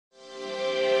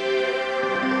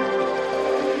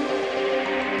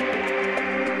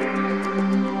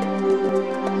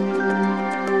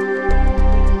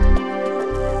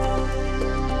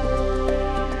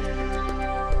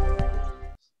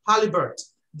Halibut,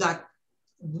 that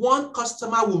one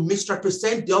customer will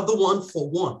misrepresent the other one for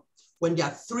one when there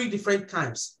are three different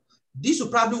kinds. This will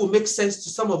probably make sense to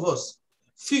some of us.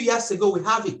 A few years ago,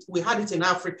 we had it in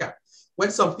Africa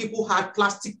when some people had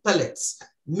plastic pellets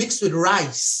mixed with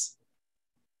rice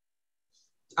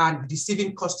and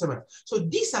deceiving customers. So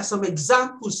these are some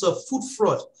examples of food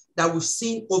fraud that we've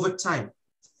seen over time.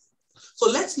 So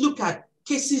let's look at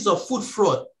cases of food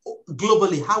fraud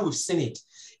globally, how we've seen it.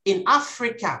 In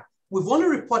Africa, we've only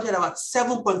reported about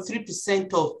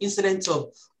 7.3% of incidents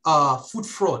of food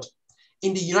fraud.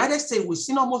 In the United States, we've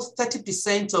seen almost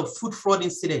 30% of food fraud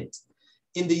incidents.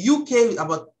 In the UK,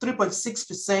 about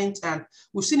 3.6%, and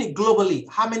we've seen it globally,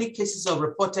 how many cases are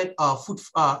reported food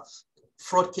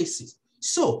fraud cases.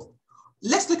 So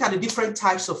let's look at the different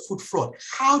types of food fraud.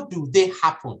 How do they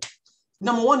happen?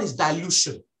 Number one is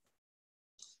dilution.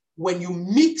 When you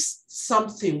mix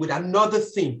something with another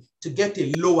thing to get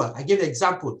a lower, I give an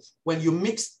example, when you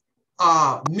mix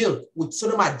milk with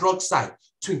sodium hydroxide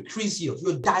to increase yield,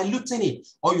 you're diluting it,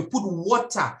 or you put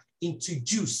water into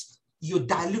juice, you're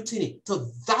diluting it. So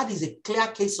that is a clear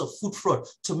case of food fraud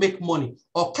to make money.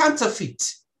 Or counterfeit.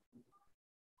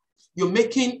 You're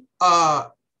making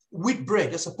wheat bread.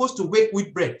 You're supposed to make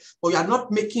wheat bread, but you are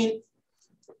not making,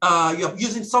 you're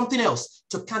using something else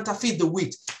to counterfeit the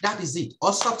wheat. That is it.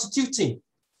 Or substituting.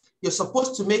 You're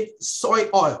supposed to make soy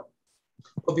oil,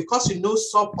 but because you know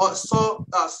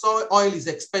soy oil is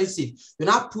expensive, you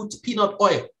now put peanut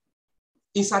oil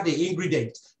inside the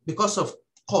ingredient because of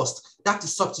cost. That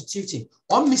is substituting.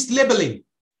 Or mislabeling,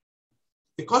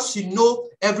 because you know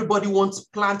everybody wants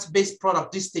plant-based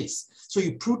product these days. So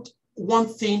you put one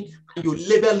thing and you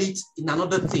label it in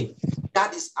another thing.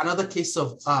 That is another case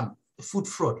of food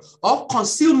fraud. Or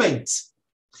concealment.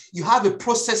 You have a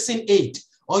processing aid,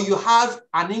 or you have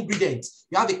an ingredient,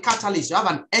 you have a catalyst, you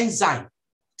have an enzyme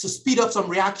to speed up some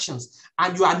reactions,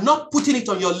 and you are not putting it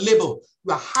on your label,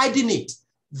 you are hiding it.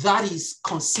 That is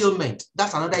concealment.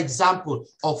 That's another example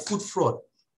of food fraud.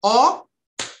 Or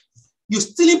you're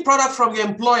stealing product from your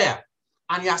employer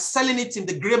and you are selling it in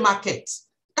the gray market.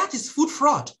 That is food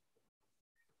fraud.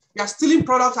 You are stealing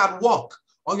product at work,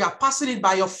 or you are passing it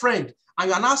by your friend and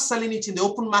you are now selling it in the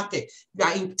open market. You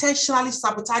are intentionally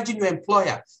sabotaging your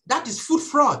employer. That is food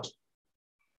fraud.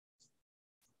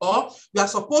 Or you are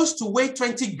supposed to weigh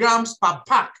 20 grams per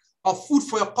pack of food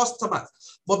for your customers,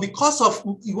 but because of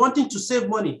you wanting to save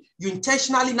money, you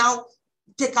intentionally now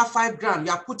take out 5 grams.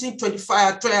 You are putting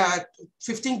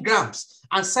 15 grams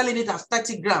and selling it as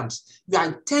 30 grams. You are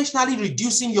intentionally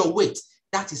reducing your weight.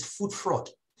 That is food fraud.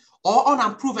 Or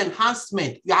unapproved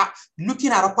enhancement. You are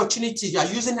looking at opportunities. You are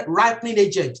using ripening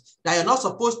agent that you're not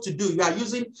supposed to do. You are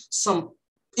using some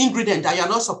ingredient that you're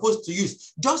not supposed to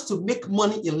use just to make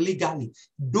money illegally.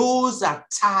 Those are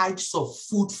types of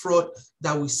food fraud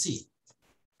that we see.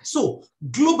 So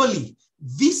globally,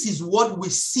 this is what we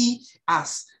see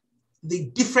as the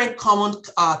different common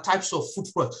types of food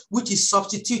fraud, which is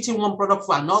substituting one product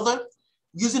for another,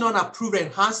 using unapproved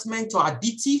enhancement or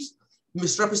additives,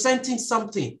 misrepresenting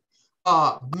something,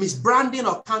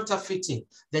 misbranding or counterfeiting,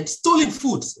 then stolen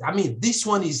foods. I mean, this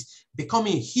one is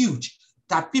becoming huge,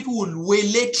 that people will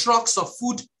waylay trucks of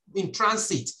food in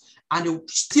transit and they will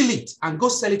steal it and go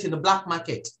sell it in the black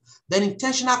market. Then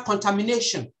intentional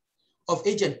contamination of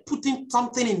agent, putting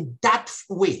something in that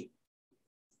way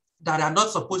that are not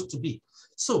supposed to be.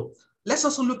 So let's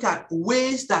also look at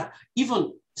ways that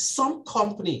even some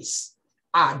companies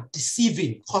are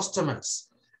deceiving customers.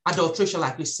 Adulteration,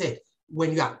 like we said,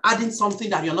 when you are adding something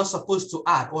that you're not supposed to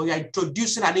add, or you're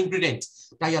introducing an ingredient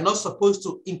that you're not supposed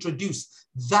to introduce,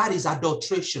 that is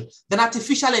adulteration. Then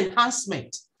artificial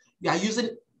enhancement, you are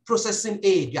using processing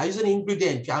aid, you are using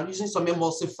ingredient, you are using some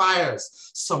emulsifiers,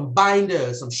 some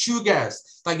binders, some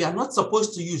sugars that you are not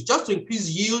supposed to use just to increase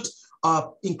yield,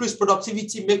 increase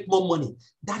productivity, make more money.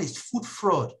 That is food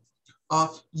fraud.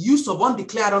 Use of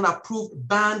undeclared, unapproved,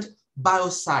 banned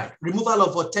biocide, removal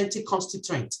of authentic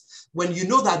constituent. When you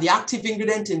know that the active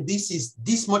ingredient in this is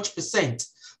this much percent,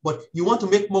 but you want to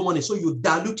make more money, so you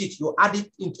dilute it, you add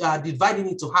it, dividing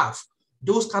it into half.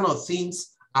 Those kind of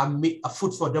things are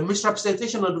food fraud. The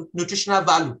misrepresentation of nutritional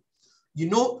value. You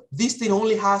know, this thing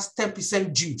only has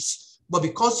 10% juice, but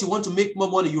because you want to make more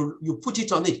money, you put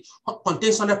it on it,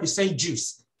 contains 100%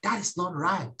 juice. That is not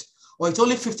right. Or it's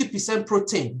only 50%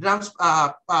 protein, grams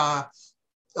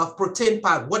of protein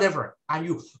per whatever, and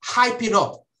you hype it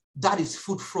up. That is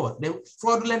food fraud. The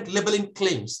fraudulent labeling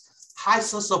claims, high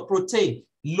source of protein,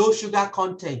 low sugar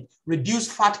content,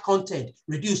 reduced fat content,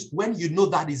 reduced, when you know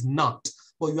that is not,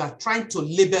 but you are trying to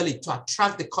label it to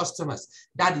attract the customers.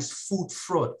 That is food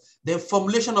fraud. The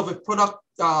formulation of a product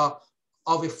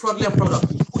of a fraudulent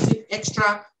product, you put in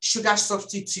extra sugar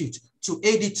substitute to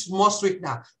aid it more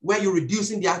sweetener, where you're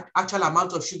reducing the actual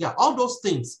amount of sugar. All those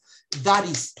things, that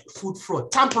is food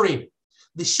fraud. Tampering.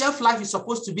 The shelf life is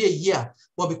supposed to be a year,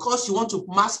 but because you want to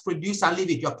mass produce and leave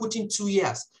it, you're putting 2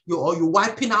 years. You're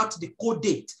wiping out the code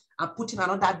date and putting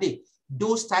another date.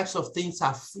 Those types of things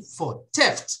are food fraud.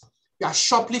 Theft. You are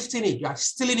shoplifting it. You are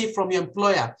stealing it from your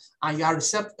employer, and you are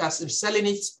selling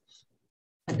it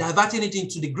and diverting it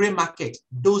into the gray market.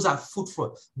 Those are food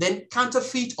fraud. Then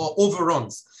counterfeit or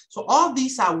overruns. So all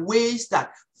these are ways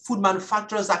that food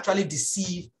manufacturers actually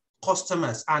deceive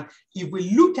customers. And if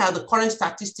we look at the current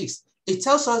statistics, it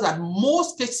tells us that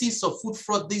most cases of food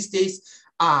fraud these days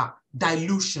are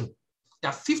dilution.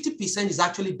 That 50% is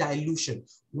actually dilution,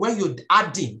 where you're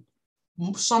adding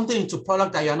something into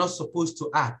product that you're not supposed to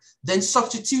add. Then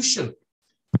substitution,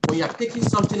 when you're taking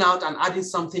something out and adding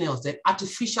something else. Then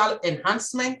artificial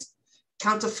enhancement,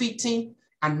 counterfeiting,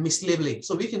 and mislabeling.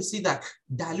 So we can see that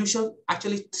dilution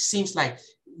actually seems like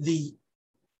the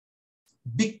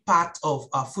big part of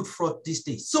food fraud these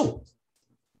days. So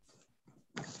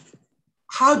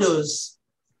what does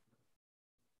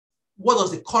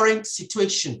the current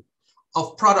situation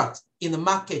of products in the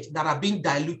market that are being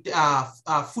diluted,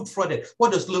 food frauded,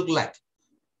 what does it look like?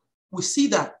 We see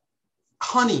that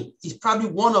honey is probably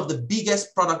one of the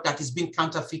biggest products that is being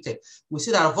counterfeited. We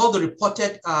see that of all the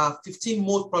reported 15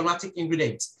 most problematic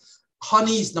ingredients,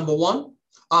 honey is number one.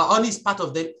 Honey is part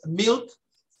of the milk,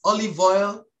 olive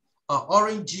oil,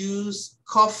 orange juice,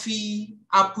 coffee,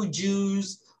 apple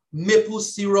juice, maple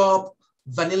syrup,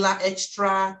 vanilla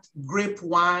extract, grape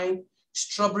wine,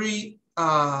 strawberry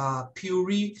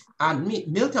puree, and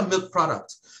milk and milk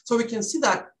products. So we can see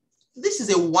that this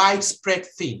is a widespread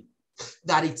thing,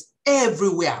 that it's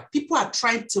everywhere. People are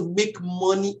trying to make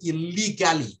money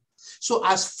illegally. So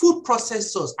as food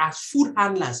processors, as food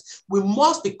handlers, we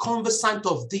must be cognizant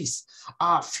of this.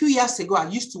 A few years ago, I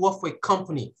used to work for a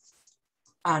company,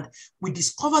 and we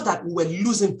discovered that we were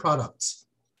losing products.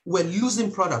 We're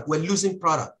losing product.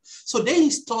 So they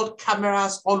installed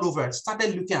cameras all over and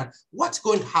started looking at what's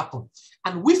going to happen.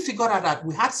 And we figured out that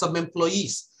we had some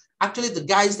employees, actually the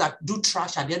guys that do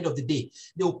trash at the end of the day,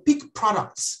 they'll pick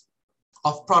products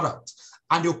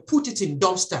and they'll put it in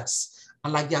dumpsters,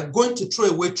 and like they're going to throw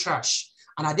away trash.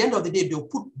 And at the end of the day, they'll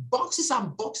put boxes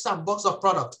and boxes and boxes of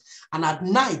product. And at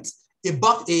night,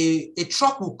 a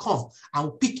truck will come and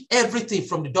will pick everything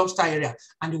from the dumpster area,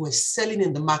 and they were selling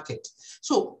in the market.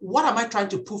 So what am I trying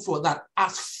to put for that?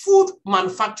 As food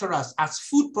manufacturers, as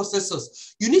food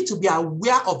processors, you need to be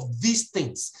aware of these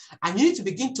things, and you need to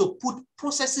begin to put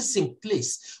processes in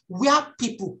place where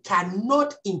people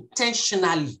cannot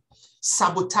intentionally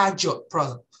sabotage your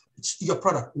product.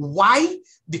 Why?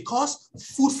 Because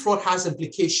food fraud has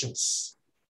implications.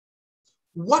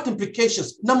 What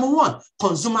implications? Number one,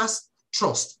 consumers'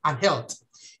 trust and health.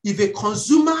 If a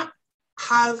consumer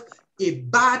have a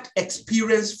bad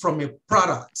experience from a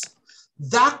product,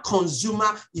 that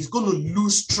consumer is going to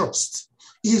lose trust.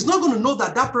 He's not going to know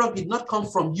that that product did not come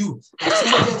from you, that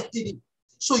somebody else did it.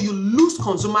 So you lose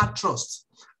consumer trust.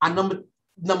 And number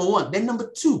one. Then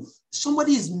number two,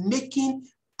 somebody is making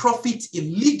profit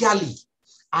illegally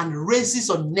and raises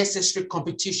unnecessary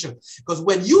competition. Because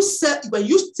when you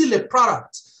steal a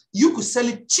product, you could sell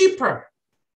it cheaper.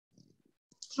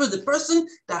 So the person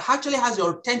that actually has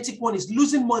your authentic one is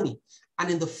losing money. And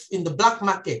in the black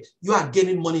market, you are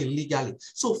gaining money illegally.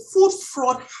 So food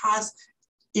fraud has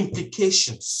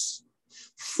implications.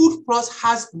 Food fraud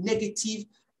has negative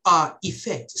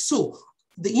effect. So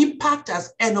the impact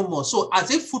is enormous. So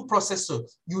as a food processor,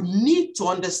 you need to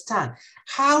understand,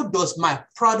 how does my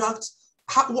product,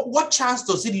 what chance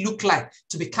does it look like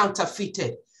to be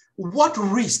counterfeited? What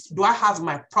risk do I have in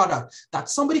my product that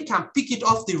somebody can pick it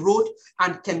off the road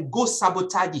and can go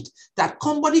sabotage it? That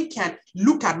somebody can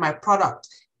look at my product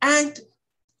and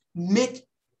make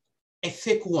a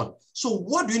fake one. So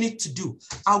what do you need to do?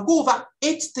 I'll go over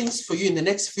 8 things for you in the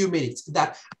next few minutes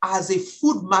that as a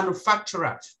food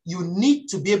manufacturer, you need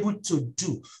to be able to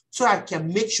do so I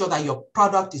can make sure that your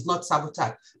product is not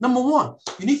sabotaged. Number one,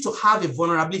 you need to have a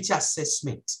vulnerability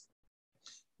assessment.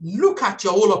 Look at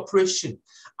your whole operation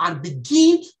and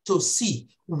begin to see,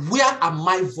 where am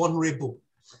I vulnerable?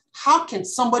 How can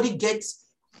somebody get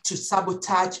to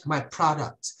sabotage my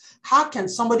product? How can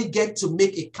somebody get to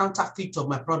make a counterfeit of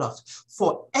my product?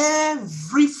 For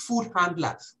every food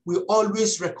handler, we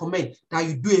always recommend that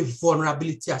you do a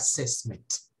vulnerability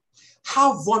assessment.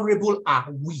 How vulnerable are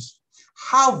we?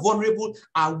 How vulnerable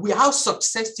are we? How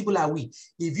susceptible are we?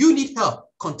 If you need help,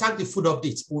 contact the food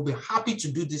updates. We'll be happy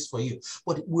to do this for you.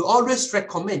 But we always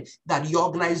recommend that your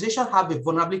organization have a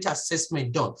vulnerability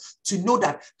assessment done to know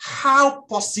that how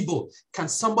possible can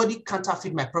somebody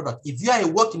counterfeit my product. If you are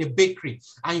work in a bakery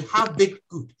and you have baked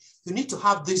good, you need to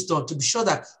have this done to be sure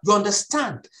that you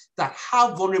understand that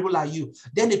how vulnerable are you.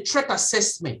 Then a threat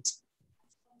assessment,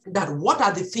 that what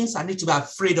are the things I need to be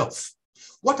afraid of?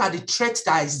 What are the threats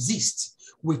that exist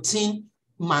within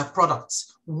my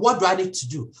products? What do I need to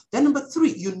do? Then number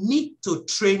 3, you need to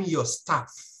train your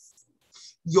staff.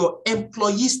 Your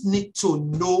employees need to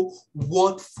know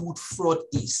what food fraud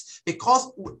is,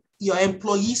 because your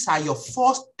employees are your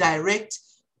first direct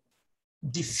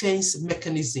defense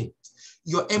mechanism.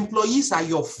 Your employees are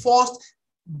your first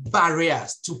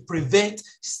barriers to prevent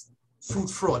food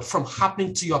fraud from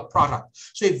happening to your product.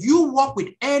 So if you work with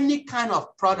any kind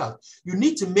of product, you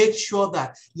need to make sure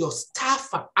that your staff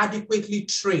are adequately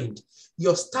trained.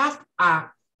 Your staff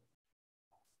are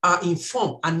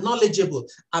informed and knowledgeable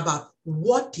about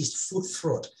what is food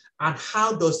fraud and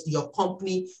how does your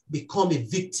company become a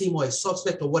victim or a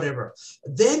suspect or whatever.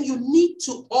 Then you need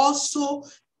to also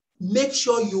make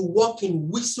sure you work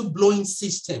in whistleblowing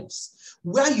systems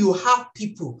where you have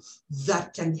people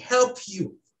that can help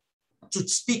you to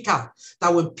speak out,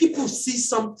 that when people see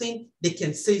something, they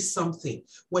can say something.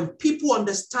 When people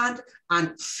understand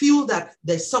and feel that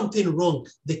there's something wrong,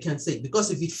 they can say it.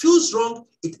 Because if it feels wrong,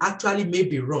 it actually may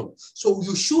be wrong. So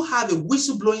you should have a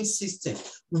whistleblowing system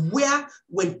where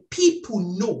when people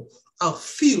know or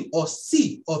feel or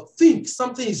see or think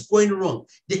something is going wrong,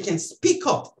 they can speak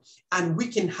up and we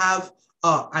can have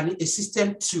a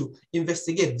system to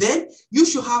investigate. Then you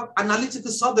should have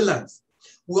analytical surveillance.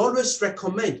 We always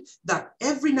recommend that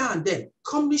every now and then,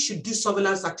 companies should do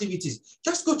surveillance activities.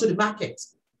 Just go to the market,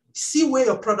 see where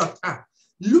your product are.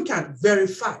 Look and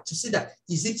verify to see that,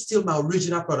 is it still my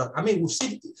original product? I mean, we've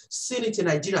seen it in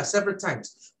Nigeria several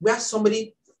times, where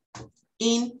somebody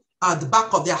in the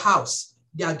back of their house,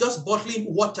 they are just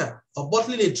bottling water or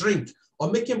bottling a drink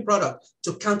or making product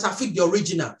to counterfeit the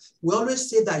original. We always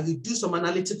say that you do some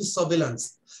analytical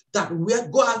surveillance, that we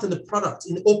go out in the product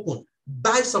in the open,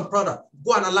 buy some product,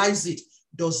 go analyze it.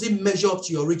 Does it measure up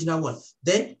to your original one?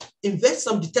 Then invest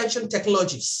some detection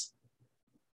technologies.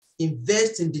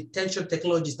 Invest in detection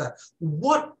technologies. That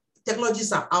what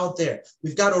technologies are out there?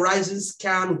 We've got Horizon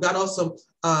Scan. We've got also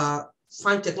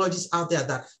fine technologies out there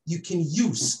that you can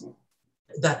use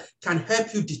that can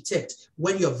help you detect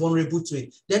when you're vulnerable to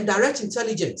it. Then direct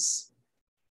intelligence.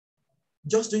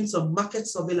 Just doing some market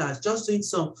surveillance, just doing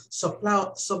some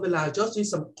supply surveillance, just doing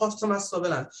some customer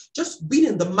surveillance, just being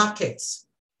in the markets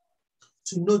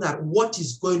to know that what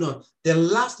is going on. Then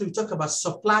lastly, we talk about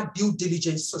supply due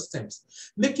diligence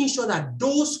systems, making sure that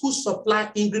those who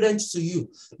supply ingredients to you,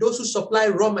 those who supply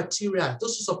raw materials,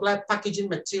 those who supply packaging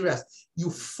materials, you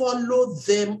follow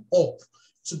them up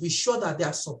to be sure that they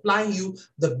are supplying you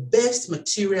the best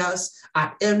materials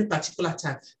at any particular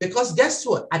time. Because guess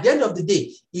what? At the end of the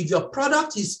day, if your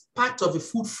product is part of a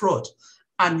food fraud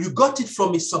and you got it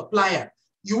from a supplier,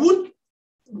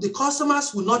 the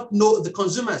customers will not know, the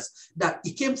consumers, that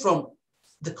it came from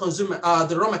the consumer,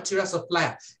 the raw material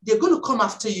supplier. They're going to come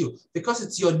after you because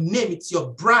it's your name, it's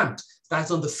your brand that's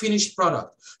on the finished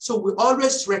product. So we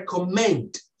always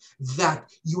recommend that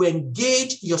you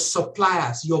engage your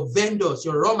suppliers, your vendors,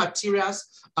 your raw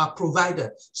materials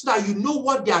provider, so that you know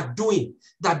what they are doing,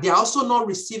 that they are also not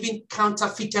receiving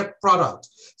counterfeited product,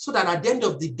 so that at the end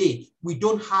of the day, we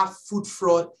don't have food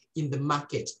fraud in the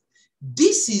market.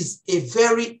 This is a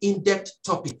very in-depth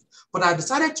topic, but I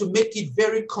decided to make it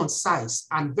very concise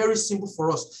and very simple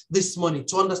for us this morning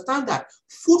to understand that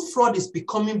food fraud is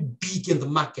becoming big in the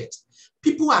market.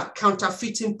 People are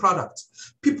counterfeiting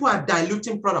products. People are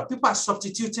diluting product. People are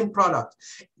substituting product.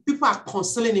 People are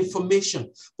concealing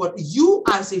information. But you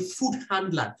as a food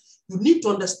handler, you need to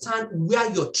understand where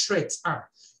your threats are.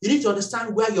 You need to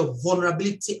understand where your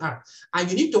vulnerability are. And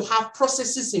you need to have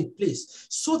processes in place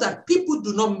so that people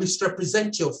do not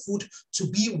misrepresent your food to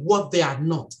be what they are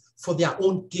not for their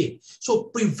own gain. So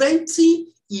preventing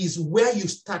is where you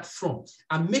start from,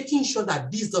 and making sure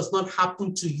that this does not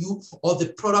happen to you or the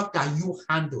product that you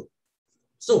handle.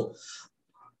 So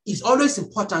it's always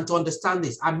important to understand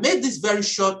this. I made this very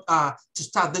short to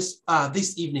start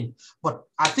this evening, but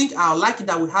I think I'd like it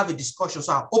that we have a discussion.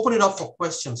 So I'll open it up for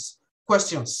questions or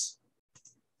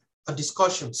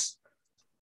discussions.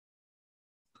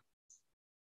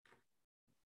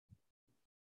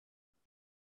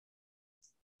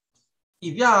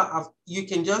 If you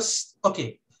can just,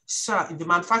 okay. Sir, if the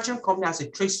manufacturing company has a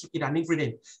trace ticket, an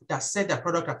ingredient that set their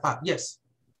product apart, yes.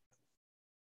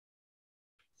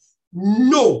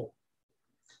 No,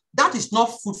 that is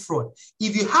not food fraud.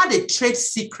 If you had a trade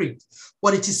secret,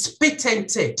 but it is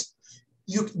patented,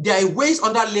 there are ways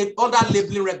under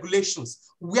labeling regulations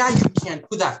where you can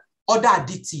put that, other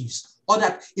additives, or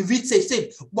that if it's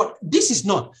said, but this is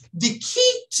not. The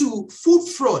key to food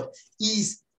fraud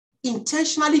is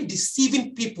intentionally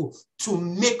deceiving people to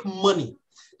make money.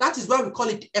 That is why we call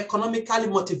it economically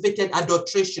motivated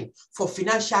adulteration for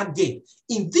financial gain.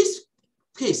 In this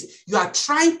case, you are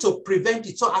trying to prevent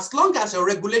it. So as long as your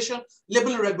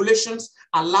labeling regulations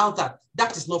allow that,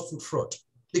 that is not food fraud.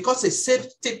 Because it's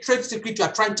a trade secret you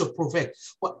are trying to prevent.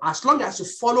 But as long as you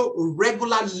follow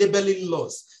regular labeling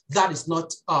laws, that is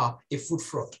not a food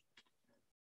fraud.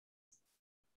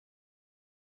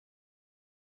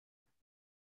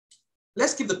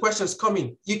 Let's keep the questions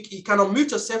coming. You can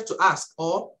unmute yourself to ask,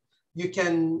 or you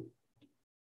can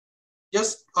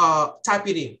just type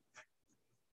it in.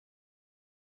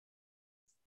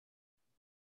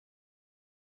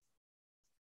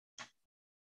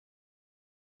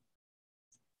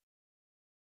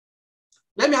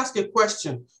 Let me ask you a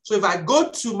question. So if I go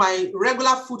to my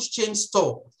regular food chain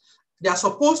store, they are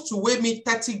supposed to weigh me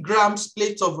 30 grams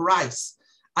plate of rice,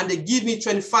 and they give me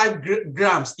 25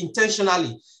 grams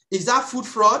intentionally. Is that food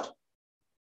fraud?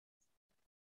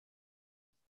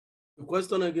 The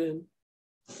question again.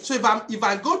 So if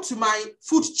I go to my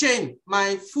food chain,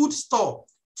 my food store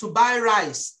to buy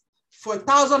rice for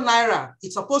 1,000 naira,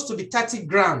 it's supposed to be 30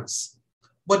 grams,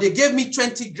 but they gave me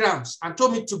 20 grams and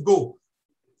told me to go.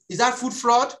 Is that food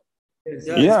fraud?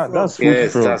 Yeah, that's food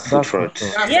fraud. That's food fraud.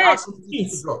 Yes,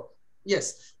 food fraud.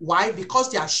 Yes. Why? Because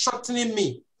they are shortening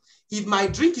me. If my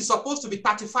drink is supposed to be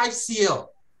 35 cl,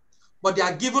 but they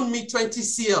are giving me 20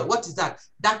 cl, what is that?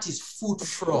 That is food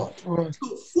fraud.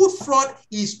 So food fraud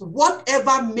is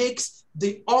whatever makes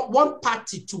the one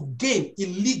party to gain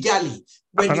illegally.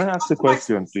 Can I ask a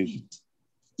question, please?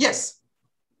 Yes.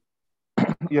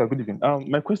 Yeah, good evening.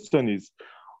 My question is,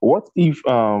 what if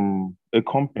a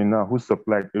company now who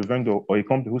supplies, a vendor or a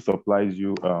company who supplies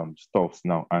you stuffs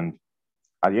now, and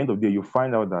at the end of the day, you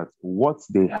find out that what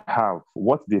they have,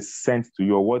 what they sent to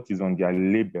you, or what is on their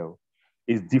label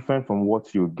is different from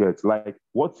what you get. Like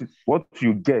what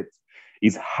you get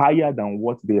is higher than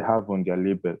what they have on their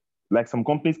label. Like some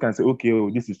companies can say, okay,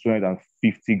 oh, this is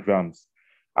 250 grams,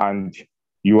 and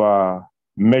you are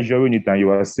measuring it and you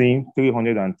are saying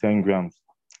 310 grams.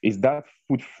 Is that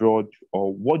food fraud,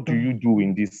 or what do you do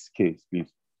in this case,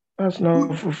 please? That's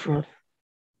not food fraud.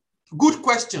 Good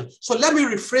question. So let me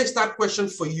rephrase that question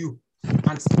for you.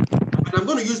 And I'm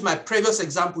going to use my previous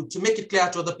example to make it clear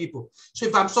to other people. So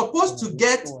if I'm supposed to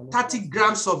get 30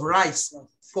 grams of rice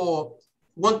for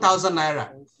 1,000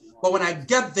 naira, but when I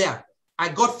get there, I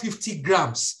got 50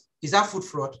 grams, is that food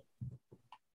fraud?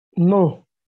 No.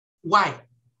 Why?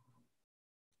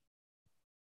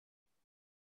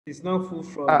 It's not food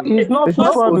fraud. It's not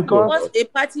food fraud because a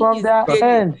party from is their gaining.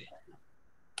 end.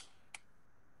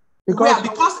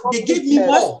 Because they give me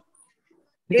more.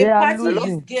 They are party is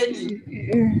losing.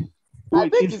 gaining.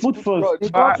 Wait, is food fraud?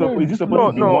 Is this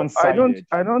supposed to be one-sided?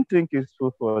 I don't think it's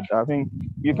food fraud. I think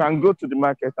you can go to the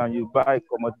market and you buy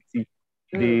commodity.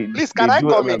 Please, can I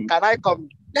come in? Can I come?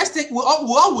 Let's take. We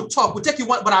all will talk. We'll take you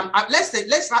one. But let's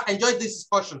enjoy this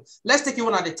discussion. Let's take it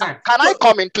one at a time. Can I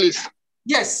come in, please?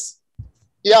 Yes.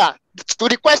 Yeah. To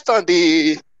the question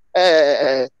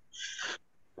that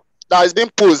has been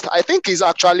posed, I think is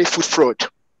actually food fraud.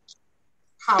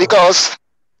 How? Because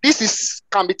this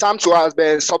can be termed to as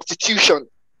the substitution.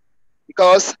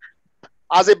 Because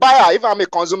as a buyer, if I'm a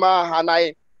consumer and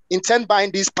I intend buying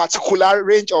this particular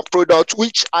range of products,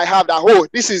 which I have that, oh,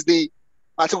 this is the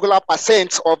particular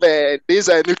percent of this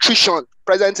nutrition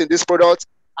present in this product,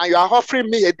 and you are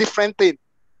offering me a different thing.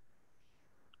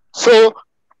 So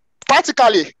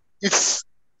practically, it's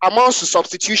amounts to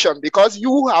substitution because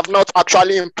you have not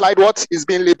actually implied what is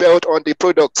being labeled on the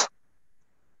product.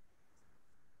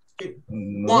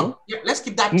 No. Yeah, let's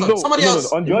keep that thought. Somebody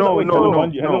else. On the other way,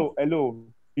 hello.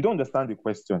 You don't understand the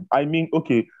question. I mean,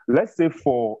 okay, let's say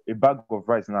for a bag of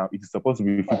rice now, it is supposed to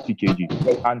be 50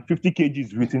 kg, and 50 kg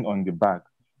is written on the bag.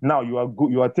 Now you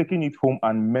are taking it home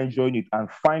and measuring it and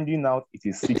finding out it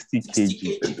is 60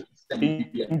 kg.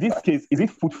 In this case, is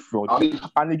it food fraud?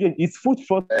 And again, is food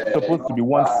fraud supposed to be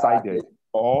one-sided,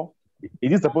 or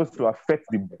is it supposed to affect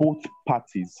both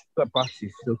parties? The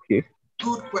parties, okay.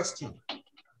 Good question.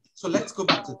 So let's go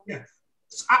back to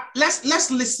let's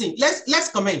listen.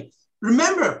 Let's comment.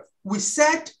 Remember, we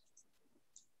said.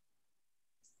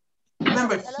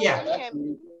 Remember here.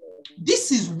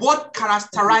 This is what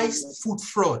characterizes food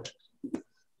fraud.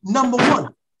 Number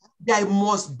one, there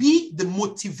must be the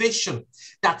motivation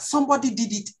that somebody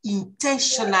did it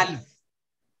intentionally,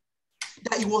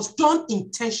 that it was done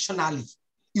intentionally.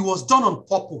 It was done on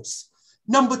purpose.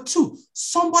 Number two,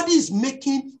 somebody is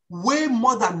making way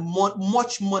more than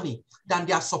much money than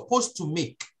they are supposed to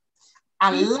make.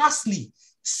 And lastly,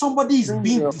 somebody is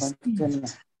being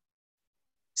deceived.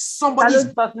 Somebody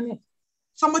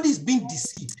is being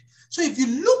deceived. So if you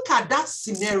look at that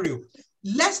scenario,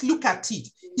 let's look at it.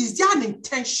 Is there an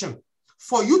intention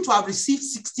for you to have received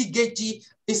 60 kg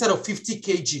instead of 50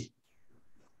 kg?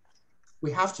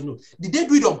 We have to know. Did they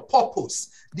do it on purpose?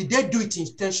 Did they do it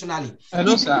intentionally?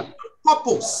 Hello, sir.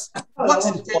 Purpose. What's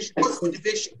intention? What's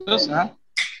motivation? Hello, sir.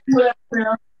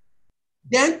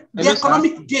 Then the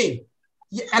economic gain.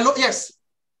 Yeah, hello, yes.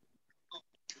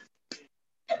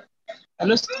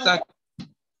 Hello, sir.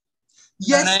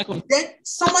 Yes. Then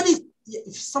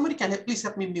if somebody can please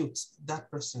help me mute that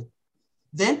person.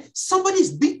 Then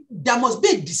there must be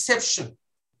a deception.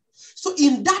 So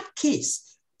in that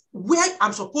case, where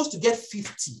I'm supposed to get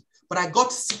 50, but I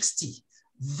got 60,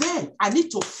 then I need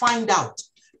to find out,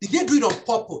 did they do it on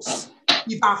purpose?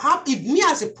 If me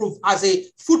as a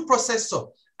food processor,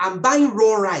 I'm buying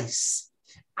raw rice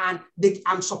and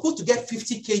I'm supposed to get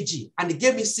 50 kg and they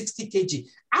gave me 60 kg,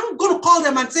 I'm going to call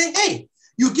them and say, hey,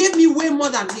 you gave me way more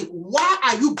than this. Why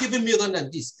are you giving me more than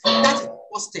this? That is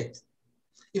busted.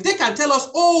 If they can tell us,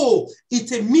 oh,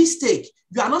 it's a mistake,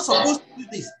 you are not supposed to do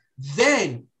this,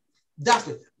 then that's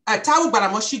it. Tfuk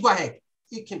Baramoshi, go ahead.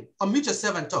 You can unmute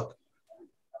yourself and talk.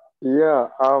 Yeah,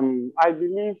 I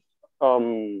believe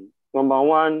number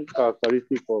one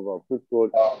characteristic of food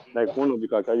fraud, like one of the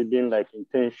characteristics being like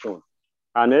intention.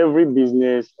 And every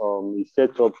business is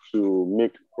set up to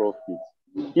make profit.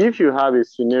 If you have a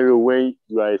scenario where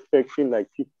you are expecting like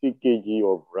 50 kg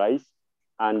of rice,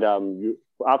 and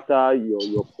after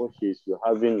your purchase, you're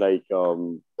having like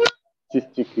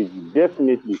 60 kg,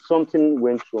 definitely something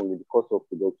went wrong with the cost of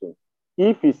production.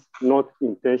 If it's not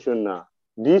intentional,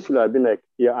 this will have been like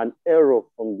an error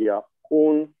from their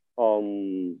own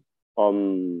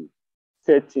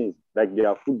settings, like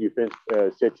their food defense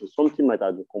settings. Something might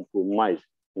have been compromised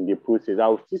in the process. I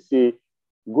would still say,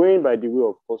 going by the way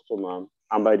of customer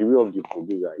and by the way of the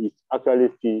producer, it's actually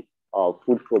still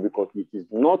food fraud, because it is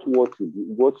not what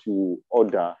you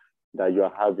order that you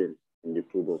are having in the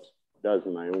product. That's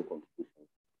my own contribution.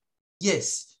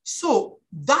 Yes. So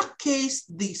that case,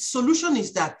 the solution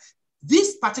is that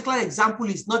this particular example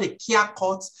is not a clear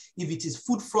cut if it is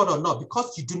food fraud or not,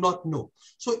 because you do not know.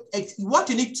 So what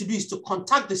you need to do is to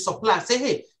contact the supplier, say,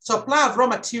 hey, supplier of raw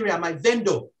material, my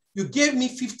vendor, you gave me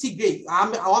 50 grade.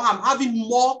 I'm having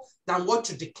more than what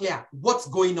you declare. What's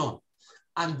going on?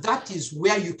 And that is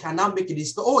where you can now make a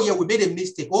decision. Oh, yeah, we made a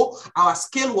mistake. Oh, our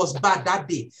scale was bad that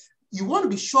day. You want to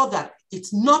be sure that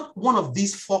it's not one of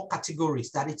these four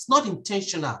categories, that it's not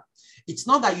intentional. It's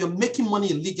not that you're making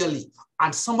money illegally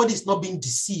and somebody is not being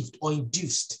deceived or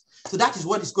induced. So that is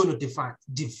what is going to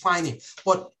define it.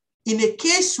 But in a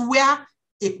case where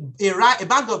a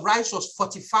bag of rice was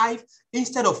 45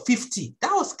 instead of 50,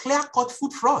 that was clear-cut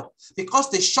food fraud because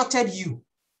they shorted you.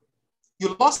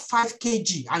 You lost 5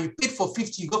 kg and you paid for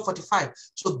 50, you got 45.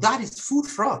 So that is food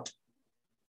fraud.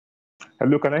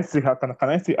 Hello, can I see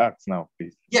ask now,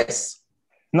 please? Yes.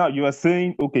 Now you are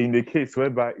saying, okay, in the case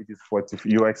whereby it is 40,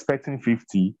 you are expecting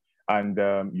 50 and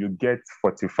you get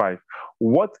 45.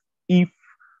 What if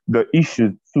the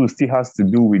issue too still has to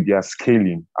do with their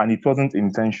scaling and it wasn't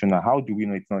intentional? How do we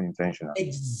know it's not intentional?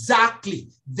 Exactly.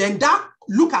 Then that,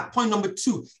 look at point number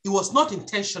 2. It was not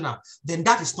intentional. Then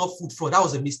that is not food fraud. That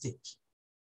was a mistake.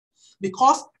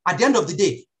 Because at the end of the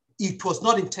day, it was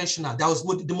not intentional.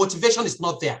 The motivation is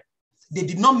not there. They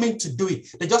did not mean to do it.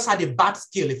 They just had a bad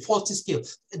scale, a faulty scale.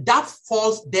 That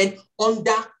falls then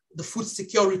under the food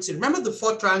security. Remember the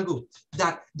 4 triangle,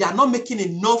 that they are not making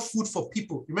enough food for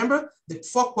people. Remember the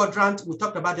 4 quadrant we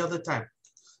talked about the other time,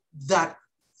 that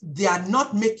they are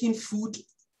not making food.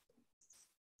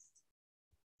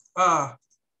 That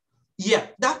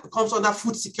comes under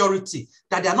food security,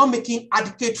 that they are not making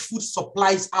adequate food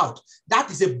supplies out.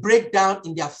 That is a breakdown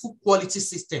in their food quality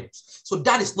systems. So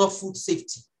that is not food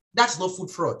safety. That's not food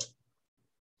fraud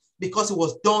because it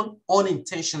was done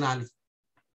unintentionally.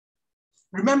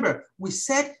 Remember, we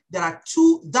said there are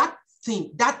 2,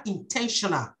 that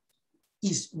intentional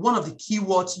is one of the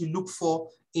keywords you look for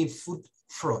in food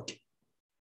fraud.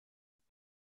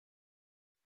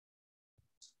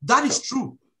 That is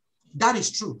true. That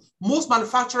is true. Most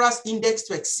manufacturers index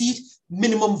to exceed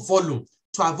minimum volume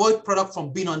to avoid product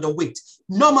from being underweight.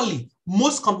 Normally,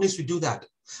 most companies will do that.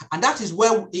 And that is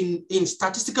where in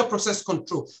statistical process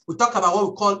control, we talk about what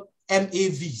we call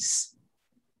MAVs.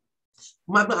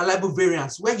 maximum allowable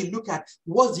variance, where you look at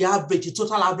what's the average, the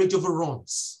total average over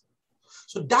runs.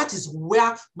 So that is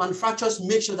where manufacturers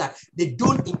make sure that they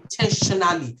don't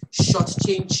intentionally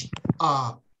shortchange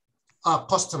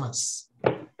customers.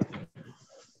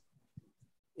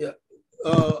 Yeah.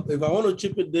 If I want to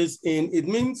chip this in, it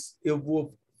means if we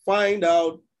find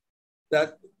out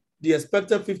that the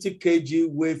expected 50 kg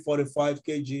weigh 45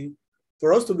 kg,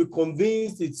 for us to be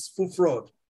convinced it's food fraud,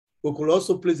 we could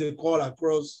also place a call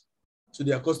across to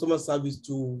their customer service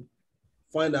to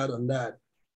find out on that.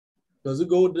 Does it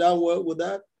go down well with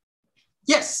that?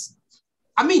 Yes.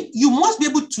 I mean, you must be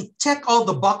able to check all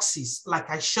the boxes, like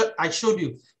I showed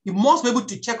you. You must be able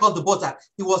to check all the boxes that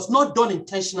it was not done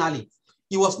intentionally.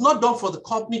 It was not done for the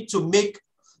company to make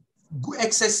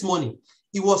excess money.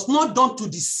 It was not done to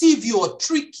deceive you or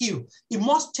trick you. You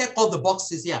must check all the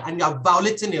boxes here, and you are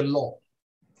violating a law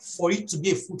for it to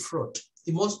be a food fraud.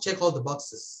 You must check all the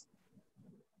boxes.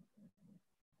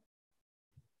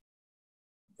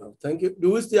 Thank you.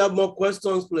 Do we still have more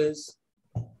questions, please?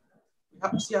 We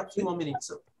have still a few more minutes.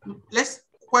 So let's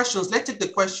take the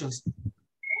questions.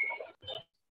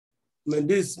 I mean,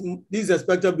 this is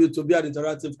expected to be an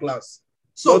interactive class,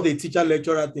 so not the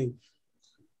teacher-lecturer thing.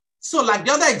 So like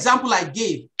the other example I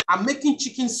gave, I'm making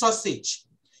chicken sausage,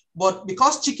 but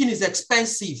because chicken is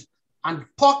expensive and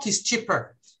pork is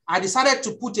cheaper, I decided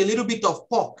to put a little bit of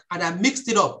pork and I mixed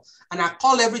it up and I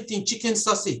call everything chicken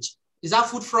sausage. Is that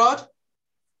food fraud?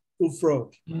 Food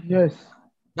fraud. Yes.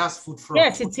 That's food fraud.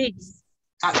 Yes, it is.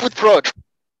 Food fraud.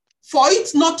 For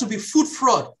it not to be food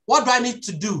fraud, what do I need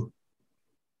to do?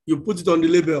 You put it on the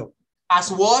label.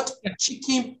 As what?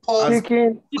 Chicken, pork,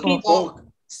 pork,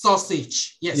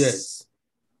 sausage. Yes. Yes.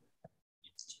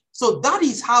 So that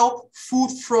is how food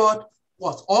fraud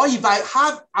was. Or if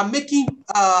I'm making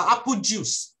apple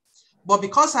juice, but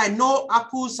because I know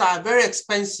apples are very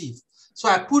expensive, so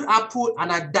I put apple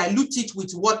and I dilute it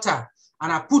with water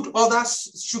and I put other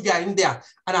sugar in there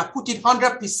and I put it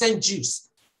 100% juice.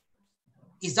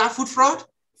 Is that food fraud?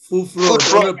 Food fraud.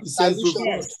 100% food fraud.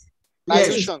 Yes.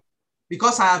 Yes.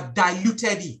 Because I have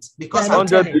diluted it. Because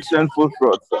 100% food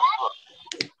fraud.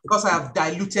 Because I have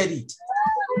diluted it.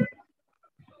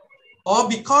 Or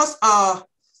because, I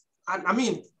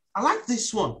mean, I like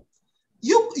this one.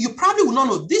 You probably will not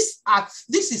know. This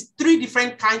is three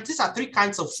different kinds. These are three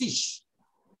kinds of fish.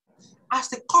 As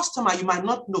the customer, you might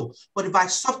not know. But if I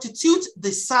substitute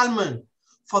the salmon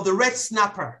for the red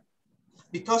snapper,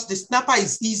 because the snapper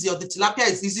is easy or the tilapia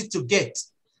is easy to get,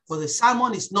 but the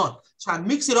salmon is not. So I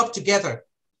mix it up together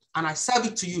and I serve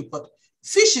it to you. But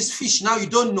fish is fish. Now you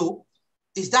don't know.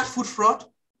 Is that food fraud?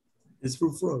 It's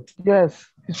food fraud. Yes.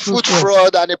 It's food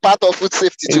fraud and a part of food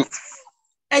safety too.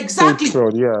 Exactly. Food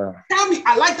fraud, yeah. Tell me,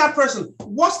 I like that person.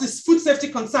 What's this food safety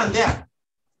concern there?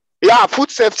 Yeah, food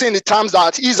safety in the terms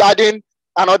that he's adding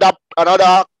another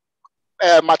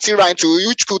material into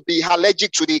which could be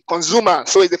allergic to the consumer.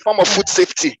 So it's a form of food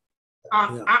safety.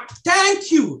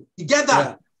 Thank you. You get that?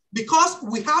 Yeah. Because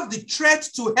we have the threat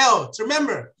to health.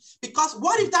 Remember, because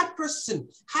what if that person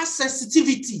has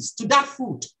sensitivities to that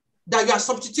food that you are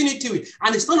substituting it with,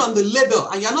 and it's not on the label,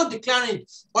 and you're not declaring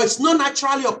it, or it's not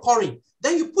naturally occurring?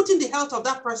 Then you put in the health of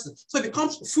that person. So it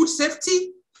becomes food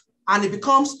safety, and it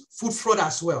becomes food fraud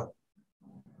as well.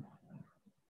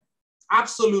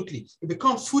 Absolutely. It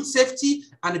becomes food safety,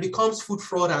 and it becomes food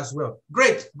fraud as well.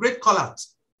 Great call out.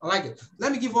 I like it.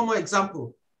 Let me give one more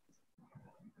example.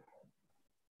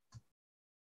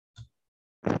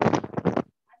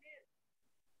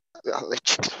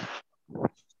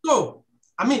 So,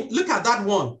 I mean, look at that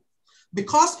one.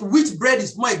 Because wheat bread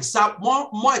is more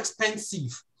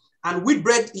expensive and wheat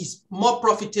bread is more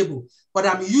profitable, but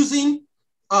I'm using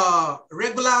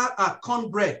regular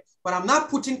corn bread, but I'm not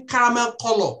putting caramel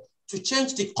color to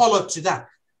change the color to that.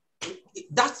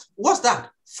 What's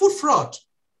that? Food fraud.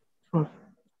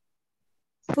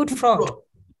 Food fraud.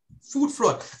 Food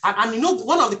fraud. And you know,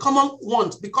 one of the common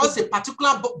ones, because a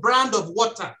particular brand of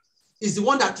water is the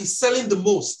one that is selling the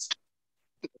most.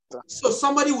 So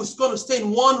somebody who's going to stay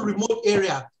in one remote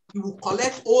area, he will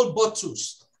collect old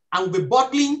bottles and will be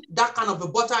bottling that kind of a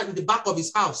bottle in the back of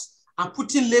his house and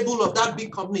putting label of that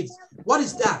big company. What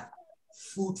is that?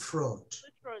 Food fraud.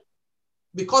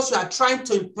 Because you are trying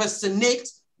to impersonate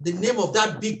the name of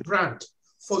that big brand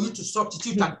for you to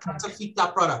substitute and counterfeit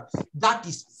that product. That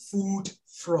is food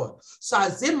fraud. So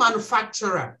as a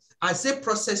manufacturer, as a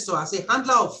processor, as a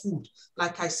handler of food,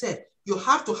 like I said, you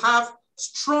have to have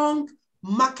strong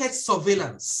market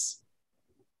surveillance.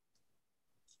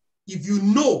 If you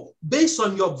know, based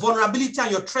on your vulnerability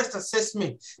and your trust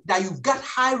assessment, that you've got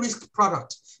high-risk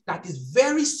product that is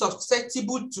very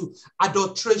susceptible to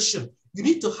adulteration, you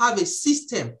need to have a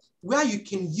system where you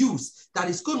can use that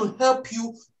is going to help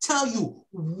you, tell you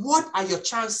what are your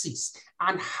chances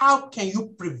and how can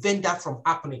you prevent that from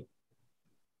happening.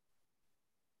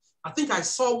 I think I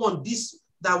saw one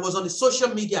that was on the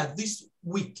social media this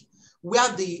week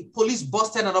where the police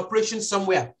busted an operation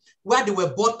somewhere where they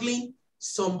were bottling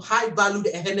some high-valued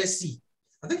Hennessy.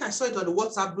 I think I saw it on the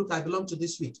WhatsApp group I belong to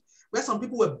this week, where some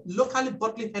people were locally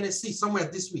bottling Hennessy somewhere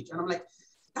this week. And I'm like,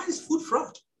 that is food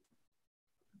fraud.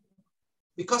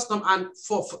 Because and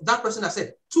for that person, I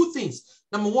said two things.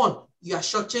 Number one, you are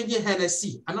shortchanging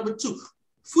Hennessy. And number two,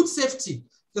 food safety.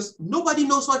 Because nobody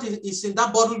knows what is in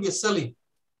that bottle you're selling.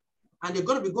 And you're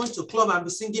going to be going to a club and be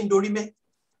singing Dorime.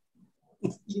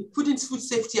 You're putting food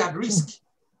safety at risk.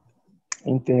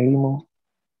 Interimo.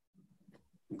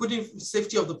 Putting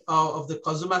safety of the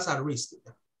consumers at risk.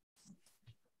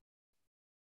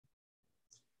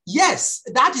 Yes,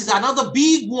 that is another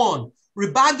big one.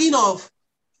 Rebagging of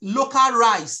local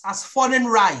rice as foreign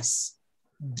rice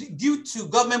due to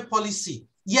government policy.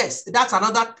 Yes, that's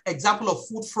another example of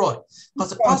food fraud because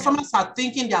the customers are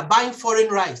thinking they are buying foreign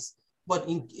rice, but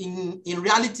in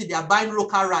reality, they are buying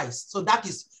local rice. So that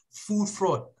is food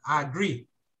fraud. I agree.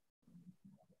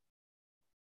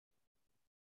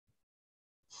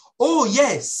 Oh,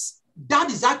 yes,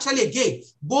 that is actually, again,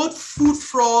 both food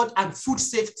fraud and food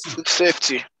safety. Food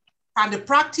safety. And the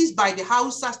practice by the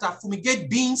Hausas that fumigate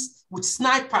beans with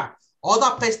sniper,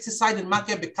 other pesticide in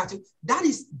market becatting, that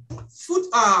is food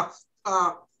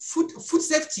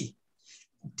safety.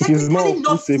 Technically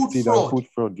not food fraud.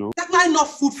 Technically not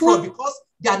food fraud because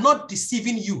they are not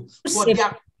deceiving you,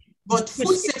 but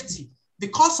food safety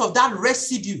because of that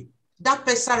residue, that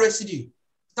pesticide residue,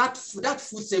 that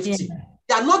food safety. Yeah.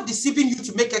 They are not deceiving you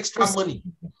to make extra money,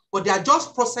 but they are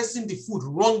just processing the food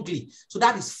wrongly. So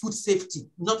that is food safety,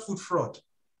 not food fraud.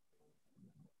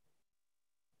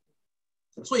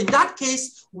 So in that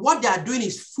case, what they are doing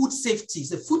is food safety.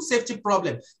 It's a food safety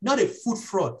problem, not a food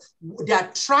fraud. They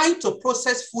are trying to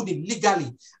process food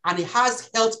illegally, and it has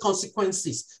health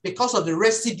consequences because of the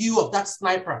residue of that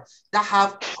sniper that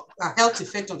have a health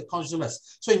effect on the consumers.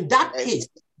 So in that case,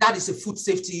 that is a food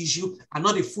safety issue and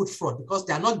not a food fraud because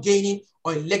they are not gaining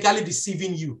or illegally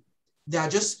deceiving you. They are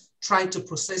just trying to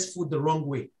process food the wrong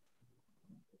way.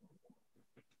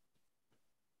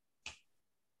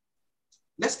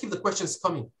 Let's keep the questions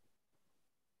coming.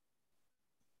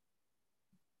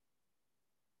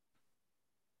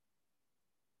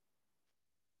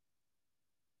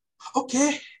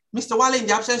 Okay, Mr. Wale, in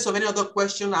the absence of any other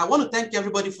question, I want to thank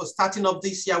everybody for starting up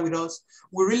this year with us.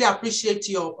 We really appreciate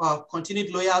your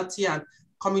continued loyalty and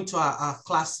coming to our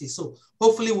classes. So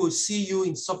hopefully we'll see you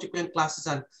in subsequent classes,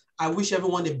 and I wish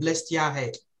everyone a blessed year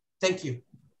ahead. Thank you.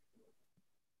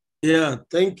 Yeah,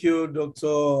 thank you,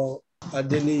 Dr.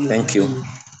 Adeni. Thank you.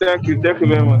 Thank you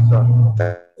very much,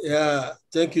 sir. Yeah,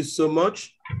 thank you so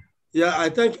much. Yeah, I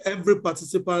thank every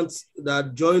participant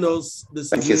that joined us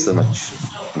this evening. Thank you so much.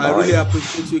 I really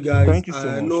appreciate you guys. Thank you so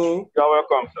much. I know you're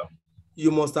welcome, sir.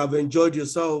 You must have enjoyed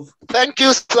yourself. Thank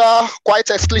you, sir. Quite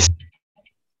explicit.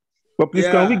 But please,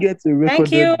 can we get a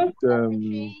recorded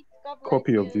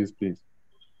copy of this, please?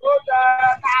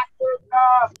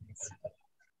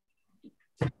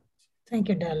 Thank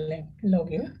you, darling. Love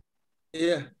you.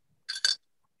 Yeah.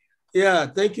 Yeah,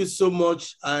 thank you so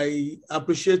much. I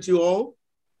appreciate you all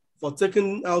for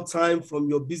taking out time from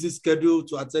your busy schedule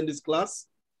to attend this class.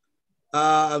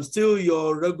 I'm still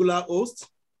your regular host,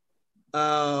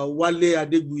 Wale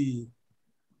Adegui.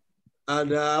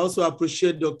 And I also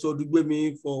appreciate Dr.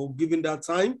 Dugbemi for giving that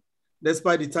time,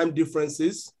 despite the time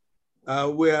differences.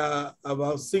 We're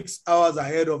about 6 hours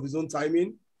ahead of his own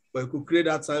timing, but he could create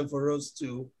that time for us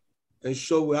to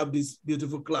ensure we have this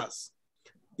beautiful class.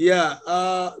 Yeah,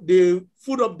 the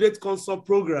Food Update Consult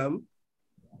program,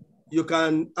 you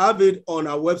can have it on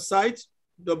our website,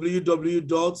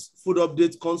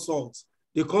 www.foodupdateconsult.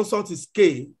 The consult is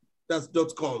K, that's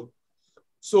 .com.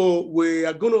 So we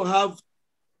are going to have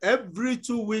every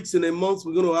 2 weeks in a month,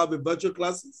 we're going to have a virtual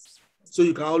classes. So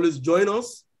you can always join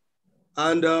us.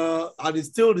 And it's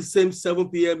still the same 7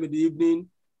 p.m. in the evening,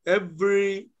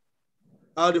 the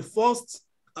first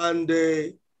and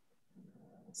the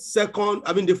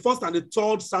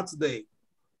third Saturday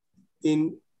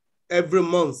in every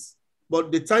month.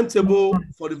 But the timetable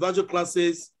for the virtual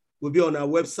classes will be on our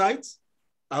website.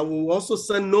 I will also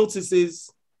send notices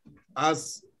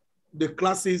as the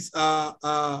classes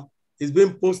is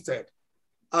being posted.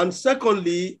 And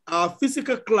secondly, our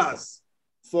physical class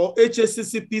for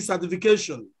HACCP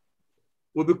certification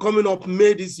will be coming up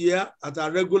May this year at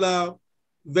our regular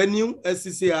venue,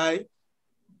 SCCI,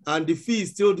 and the fee is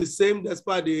still the same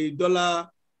despite the dollar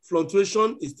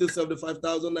fluctuation. It's still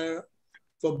 75,000 naira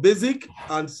for basic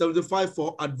and 75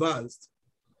 for advanced.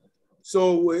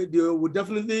 So we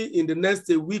definitely, in the next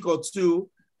week or two,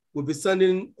 we'll be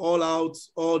sending all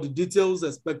the details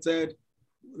expected,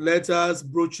 letters,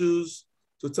 brochures,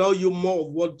 to tell you more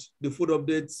of what the food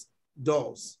updates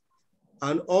does.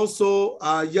 And also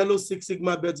our yellow Six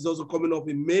Sigma belt is also coming up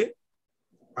in May.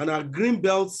 And our green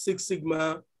belt Six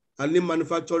Sigma and lean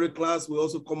manufacturing class will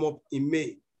also come up in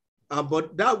May.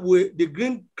 But that way, the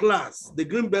green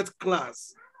belt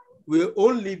class will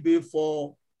only be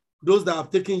for those that have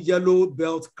taken yellow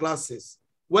belt classes,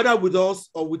 whether with us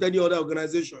or with any other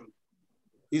organization.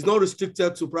 It's not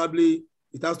restricted to probably,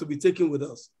 it has to be taken with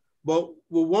us. But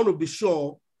we want to be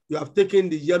sure you have taken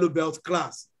the yellow belt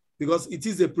class because it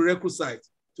is a prerequisite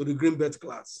to the green belt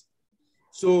class.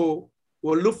 So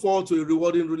we'll look forward to a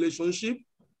rewarding relationship,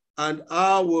 and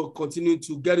I will continue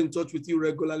to get in touch with you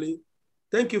regularly.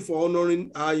 Thank you for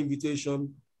honoring our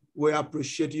invitation. We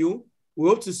appreciate you. We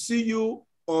hope to see you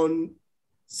on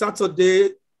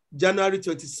Saturday, January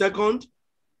 22nd,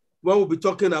 when we'll be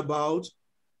talking about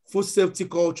food safety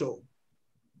culture.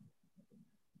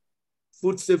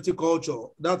 Food safety culture.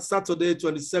 That's Saturday,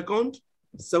 22nd,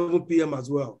 7 p.m. as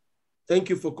well. Thank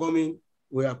you for coming.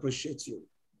 We appreciate you.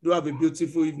 Do have a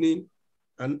beautiful evening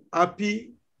and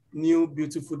happy new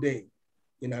beautiful day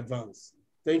in advance.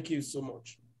 Thank you so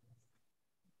much.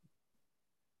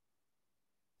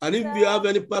 And if you have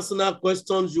any personal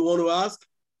questions you want to ask,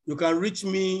 you can reach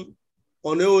me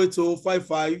on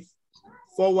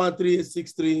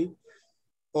 08055-413-863,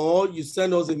 or you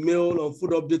send us a mail on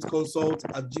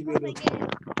foodupdateconsult@gmail.com.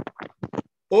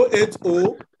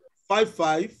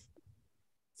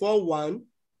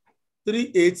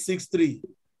 08055-413863.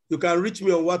 You can reach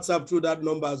me on WhatsApp through that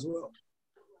number as well.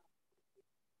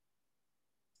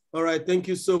 All right, thank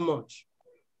you so much.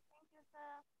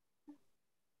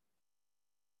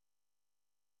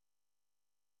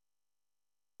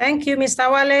 Thank you,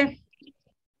 Mr. Wale.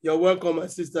 You're welcome, my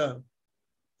sister.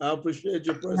 I appreciate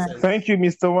your presence. Thank you,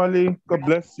 Mr. Wale. God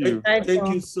bless you. Thank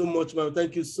you so much, ma'am.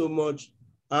 Thank you so much.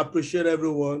 I appreciate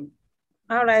everyone.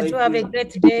 All right, you have a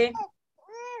great day.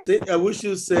 I wish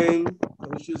you same. I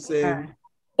wish you same.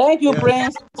 Thank you,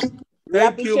 Prince.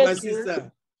 Thank you, my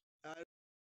sister.